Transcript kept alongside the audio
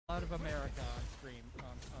lot of America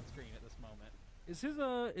on screen at this moment.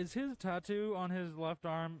 Is his tattoo on his left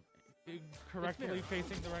arm correctly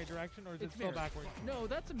facing the right direction, or is it still backwards? No,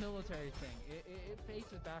 that's a military thing. It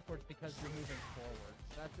faces backwards because you're moving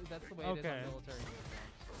forwards. That's the way it is on military uniforms.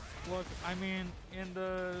 Look, I mean, in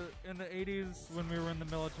the 80s when we were in the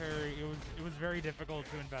military, it was very difficult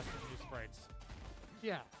to invest in new sprites.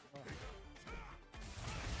 Yeah.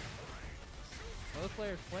 Both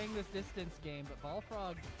players playing this distance game, but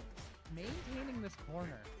balFrog maintaining this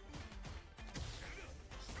corner.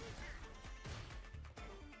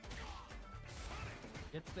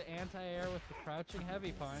 Gets the anti-air with the crouching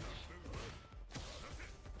heavy punch.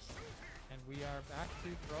 And we are back to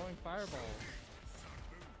throwing fireballs.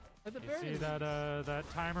 At the very least, that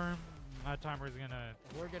timer? That timer's gonna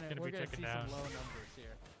we're gonna see down. some low numbers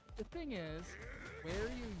here. The thing is,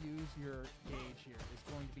 where you use your gauge here is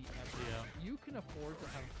going to be everything. Yeah. You can afford to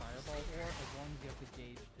have Fireball War as long as you have the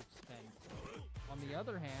gauge to spend. On the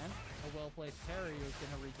other hand, a well-placed parry is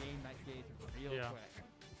going to regain that gauge real quick.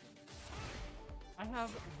 I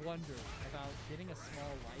have wondered about getting a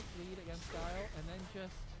small life lead against Guile and then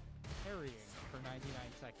just parrying for 99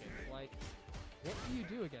 seconds. Like, what do you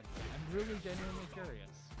do against it? I'm really genuinely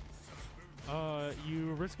curious.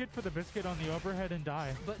 You risk it for the biscuit on the overhead and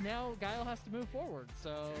die. But now Guile has to move forward,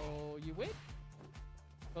 so you wait.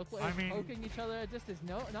 Both players poking each other at distance.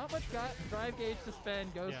 No, not much drive gauge to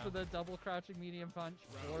spend. Goes for the double crouching medium punch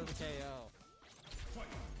for the KO.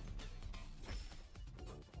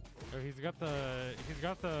 So he's got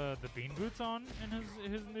the bean boots on in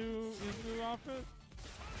his new outfit.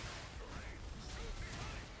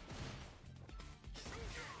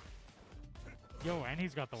 Yo, and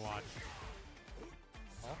he's got the watch.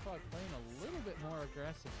 balFrog playing a little bit more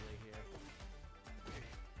aggressively here.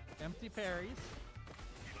 Empty parries.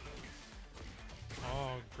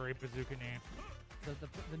 Oh, great bazooka name.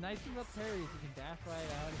 The nice thing about parries, you can dash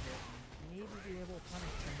right out of it and maybe be able to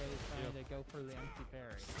punish somebody trying to go for the empty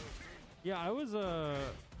parry. Yeah, I was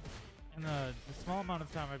in the small amount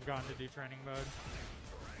of time I've gotten to do training mode,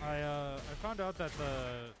 I found out that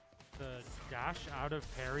the dash out of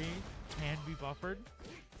parry can be buffered.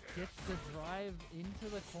 Gets the drive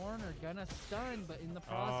into the corner, gonna stun, but in the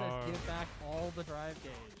process give back all the drive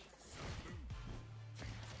gauge.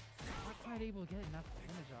 Not quite able to get enough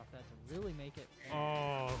damage off that to really make it.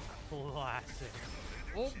 Oh, classic.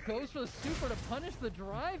 Oh, goes for the super to punish the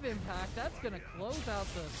drive impact. That's gonna close out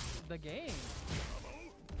the game.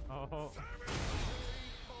 Oh.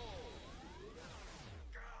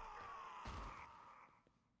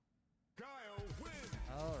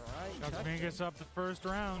 All right. Got bengis up the first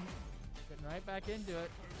round. Getting right back into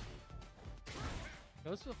it.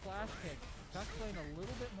 Goes to the flash kick. Chuck playing a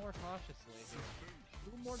little bit more cautiously. A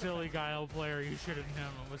little more silly Guile player, you should have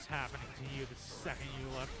known what was happening to you the second you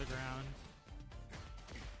left the ground.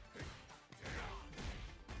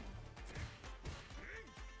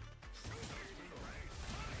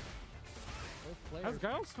 Has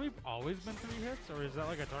Guile's sweep always been 3 hits, or is that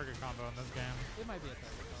like a target combo in this game? It might be a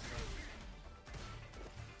target combo.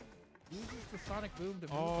 Uses the sonic boom to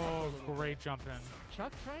move up a great jump in.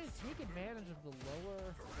 Chuck trying to take advantage of the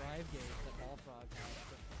lower drive gauge that balFrog has,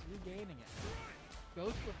 but he's regaining it.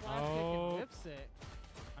 Goes for the flash kick and whips it.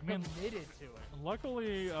 I mean, committed to it.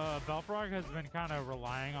 Luckily, balFrog has been kind of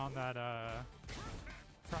relying on that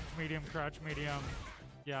crouch medium.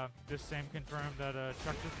 Yeah, this same confirm that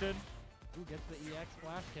Chuck just did. Ooh, gets the EX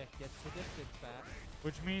flash kick, gets the distance back.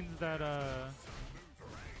 Which means that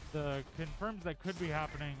the confirms that could be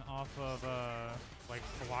happening off of like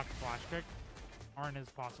block flash kick aren't as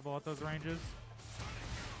possible at those ranges.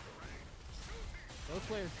 Those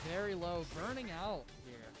players very low, burning out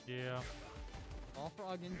here. Yeah.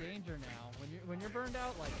 balFrog in danger now. When you're burned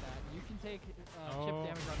out like that, you can take chip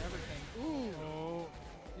damage on everything. Ooh.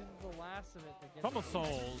 This is the last of it that gets almost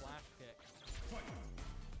sold. Flash kick.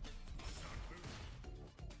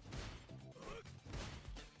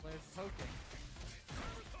 Players poking.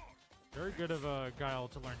 Very good of Guile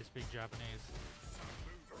to learn to speak Japanese.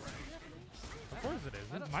 Of course it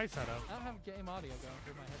is. It's my setup. I don't have game audio going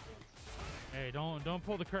through my headphones. Hey, don't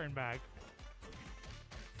pull the curtain back.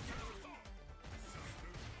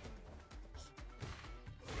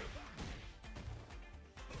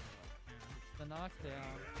 It's the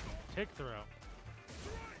knockdown. Tick throw.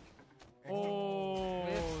 Oh,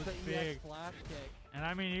 the big EX flash kick. And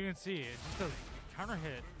I mean, you can see it just does counter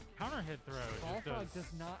hit throws. balFrog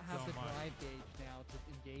does not have the drive gauge now to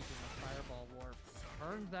engage in the fireball warp.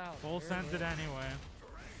 Burns out. Full sends it anyway.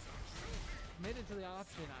 Committed to the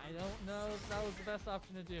option. I don't know if that was the best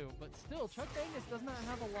option to do, but still, Chuck Bengis does not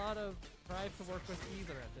have a lot of drive to work with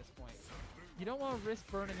either at this point. You don't want to risk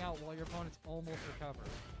burning out while your opponent's almost recovered.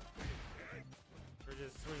 We're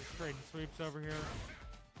just trading sweeps over here.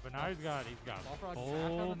 But now he's got balFrog full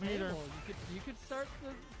back on the meter. table. You could start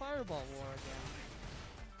the fireball war again.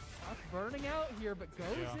 Not burning out here, but goes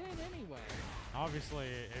in anyway. Obviously,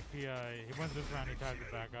 if he wins this round, he ties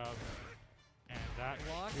it back up. And that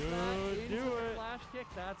Blocks should that into do the it. flash kick.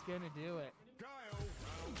 That's going to do it.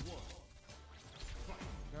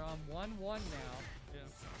 They're on 1-1 now. Yeah.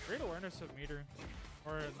 Great awareness of meter.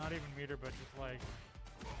 Or not even meter, but just like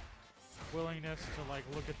willingness to like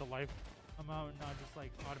look at the life amount and not just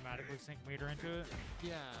like automatically sink meter into it.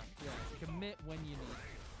 Yeah. Commit when you need.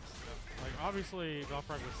 Like obviously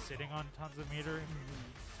balFrog was sitting on tons of meter and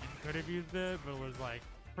could have used it, but was like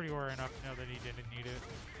pretty aware enough to know that he didn't need it.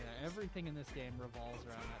 Yeah, everything in this game revolves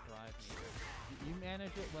around that drive meter. You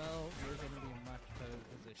manage it well, you're going to be in much better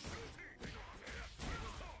position.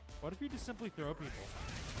 What if you just simply throw people?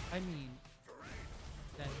 I mean,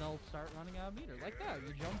 then they'll start running out of meter. Like that,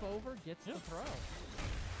 you jump over, gets the throw.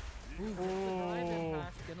 Ooh, the drive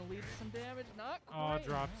impact, gonna lead to some damage. Not quite. Oh,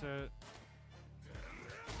 drops it.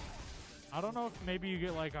 I don't know if maybe you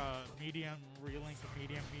get like a medium relink,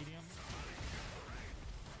 medium.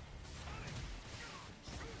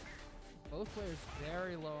 Both players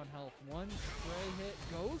very low on health. One spray hit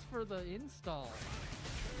goes for the install.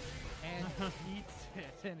 And eats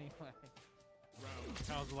it anyway.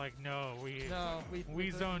 I was like, no, we zone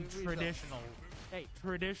we traditional. Hey,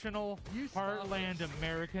 traditional heartland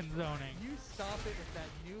American zoning. You stop it with that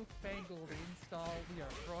newfangled install. We are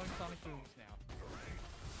throwing Sonic Booms now.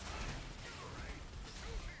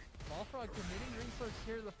 balFrog committing resources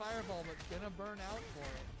here to the fireball, but gonna burn out for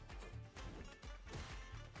it.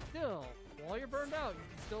 Still, while you're burned out, you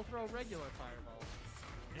can still throw regular fireballs.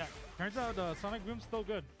 Yeah, turns out Sonic Boom's still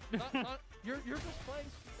good. You're just playing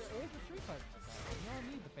the older Street Fighter style. You don't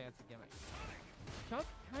need the fancy gimmicks. Chuck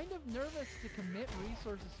kind of nervous to commit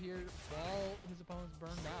resources here while his opponent's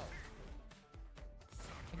burned out.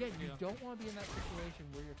 Again, you don't want to be in that situation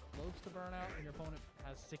where you're close to burnout and your opponent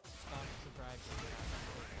has 6 stocks to drive.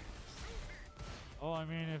 Oh, I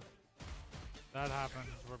mean, if that happens,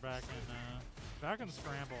 we're back in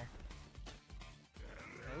scramble.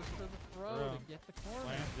 Goes for the throw to get the corner.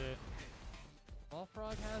 Lands it.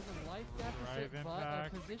 balFrog has a life deficit, but a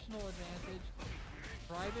positional advantage.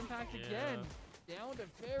 Drive impact again. Down to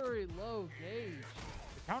very low gauge.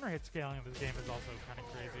 The counter hit scaling of this game is also kind of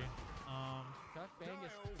crazy. Chuck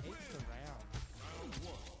Bengis takes the round.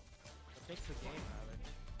 Takes the game, rather.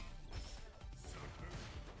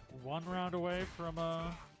 1 round away from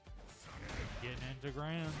getting into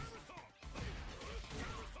grands.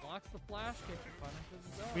 Blocks the flash kick to punishes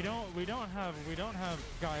his own. We don't have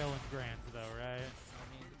Guile and grands though, right? I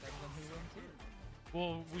mean, depends on who wins here.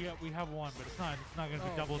 Well, we have one, but it's not gonna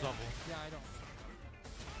be double. Yeah, I don't.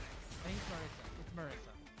 I think it's Marissa. It's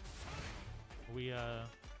Marissa. We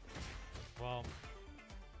well,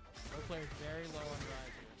 both players very low on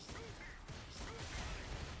drive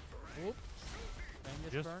here. Oop.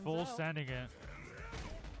 Just full out. sending it.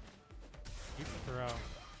 Keep the throw.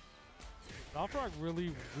 balFrog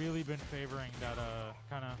really been favoring that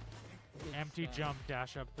kind of empty jump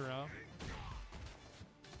dash up throw.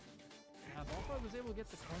 Yeah, balFrog was able to get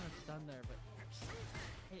the corner stun there, but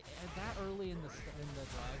at that early in the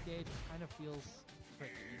drive gauge, it kind of feels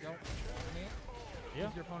tricky. You don't want it.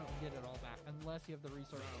 Because your opponent will get it all back, unless you have the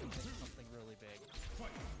resources to hit something really big.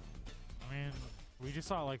 I mean, we just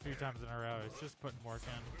saw it like 3 times in a row. It's just putting work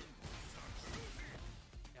in.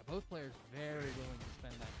 Yeah, both players very willing to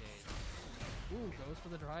spend that gauge. Ooh, goes for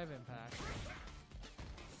the drive impact.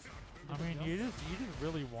 I mean, you just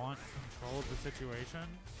really want control of the situation.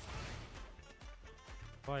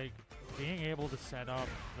 Like being able to set up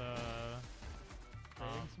the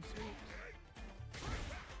some sweeps.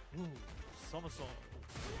 Ooh, somersault.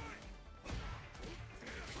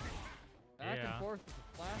 Back and forth with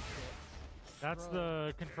the flash hits. That's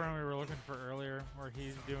the confirm we were looking for earlier, where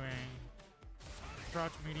he's doing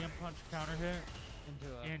crouch medium punch counter hit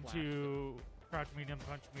into crouch medium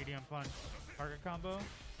punch target combo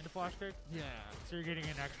into flash kick. Yeah. So you're getting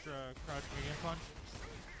an extra crouch medium punch.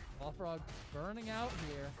 balFrog burning out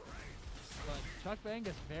here, but Chuck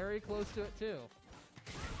Bengis very close to it too.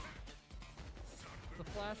 The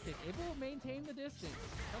flash kick, able to maintain the distance.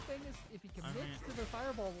 Chuck Bengis, if he commits to the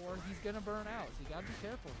fireball war, he's gonna burn out, so you gotta be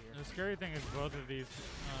careful here. The scary thing is both of these.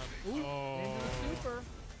 Ooh, into the super.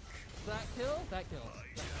 Does that kill? That kills.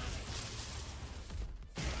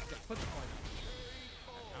 Yeah, put the point on.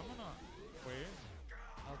 I'm gonna wait.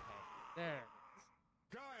 Okay, there.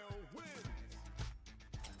 Guile wins.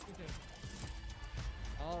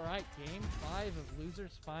 All right, game 5 of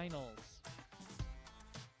Losers Finals.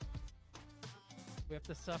 We have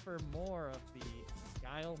to suffer more of the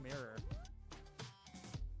Guile mirror.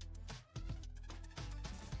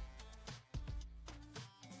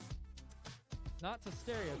 Not to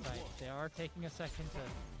stereotype, they are taking a second to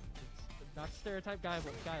not stereotype Guile.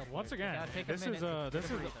 Once again, this is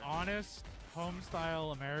honest home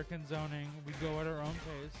style American zoning. We go at our own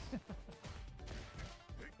pace.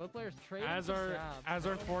 Both players trade as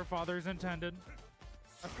our forefathers intended.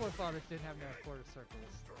 Our forefathers didn't have no quarter circles.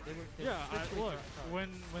 Look, when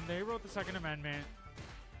they wrote the Second Amendment,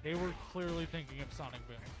 they were clearly thinking of Sonic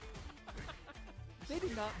Boom. They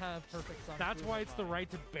did not have perfect Sonic Boom. That's why it's the right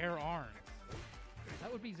to bear arms.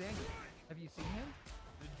 That would be Zangief. Have you seen him?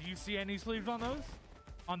 Do you see any sleeves on those?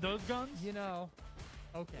 On those guns? You know,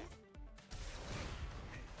 okay.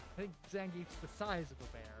 I think Zangief's the size of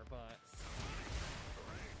a bear, but...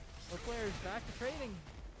 Both players back to trading.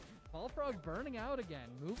 balFrog burning out again.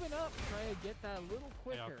 Moving up, try to get that a little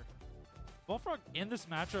quicker. Yep. balFrog in this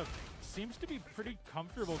matchup seems to be pretty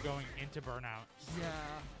comfortable going into burnout. Yeah.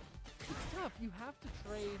 It's tough. You have to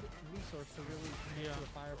trade resource to really commit to a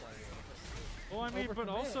fireball. Well, I mean, but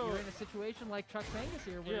also... You're in a situation like Chuck Bengis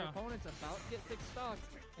here where your opponent's about to get 6 stocks,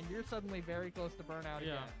 and you're suddenly very close to burnout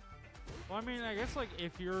again. Well, I mean, I guess like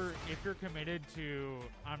if you're committed to,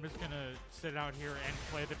 I'm just gonna sit out here and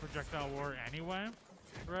play the projectile war anyway,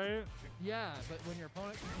 right? Yeah, but when your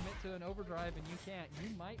opponent can commit to an overdrive and you can't, you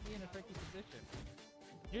might be in a tricky position.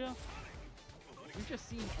 Yeah. We've just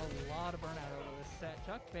seen a lot of burnout over this set.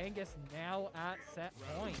 Chuck Bengis now at set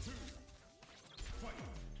point.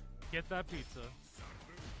 Get that pizza.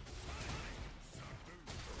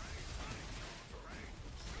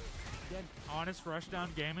 Again, honest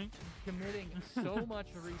rushdown gaming. Committing so much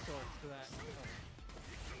resource to that.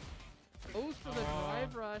 Goes for the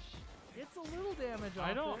drive rush. It's a little damage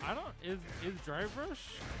off Is drive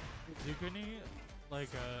rush Zucchini like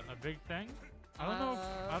a big thing?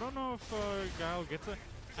 I don't know if Guile gets it.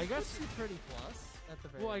 I guess he's pretty plus at the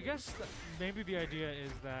very I guess maybe the idea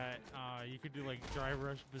is that you could do like drive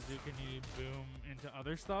rush, bazooka-knee, boom into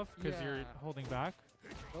other stuff because you're holding back.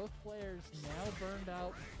 Both players now burned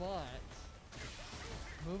out, but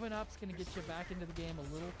moving up's going to get you back into the game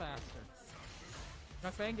a little faster.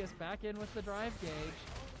 Chuck Bengis back in with the drive gauge.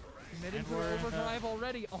 Committed to overdrive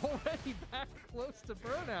already back close to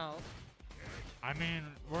burnout. I mean,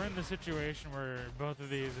 we're in the situation where both of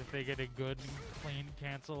these, if they get a good, clean,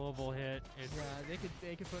 cancelable hit, it's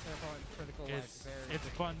they could put their opponent in critical life very It's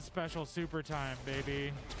fun special super time,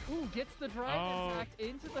 baby. Ooh, gets the drive impact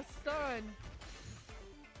into the stun.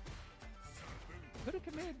 Could have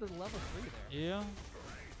committed the level 3 there. Yeah.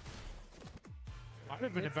 Might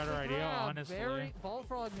have been a better idea, honestly.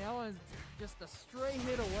 balFrog now is just a stray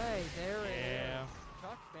hit away. There it is.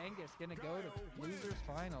 Chuck Bengis gonna go to losers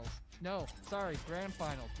finals. No, sorry, grand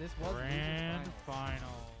finals. This was grand losers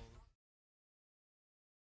finals.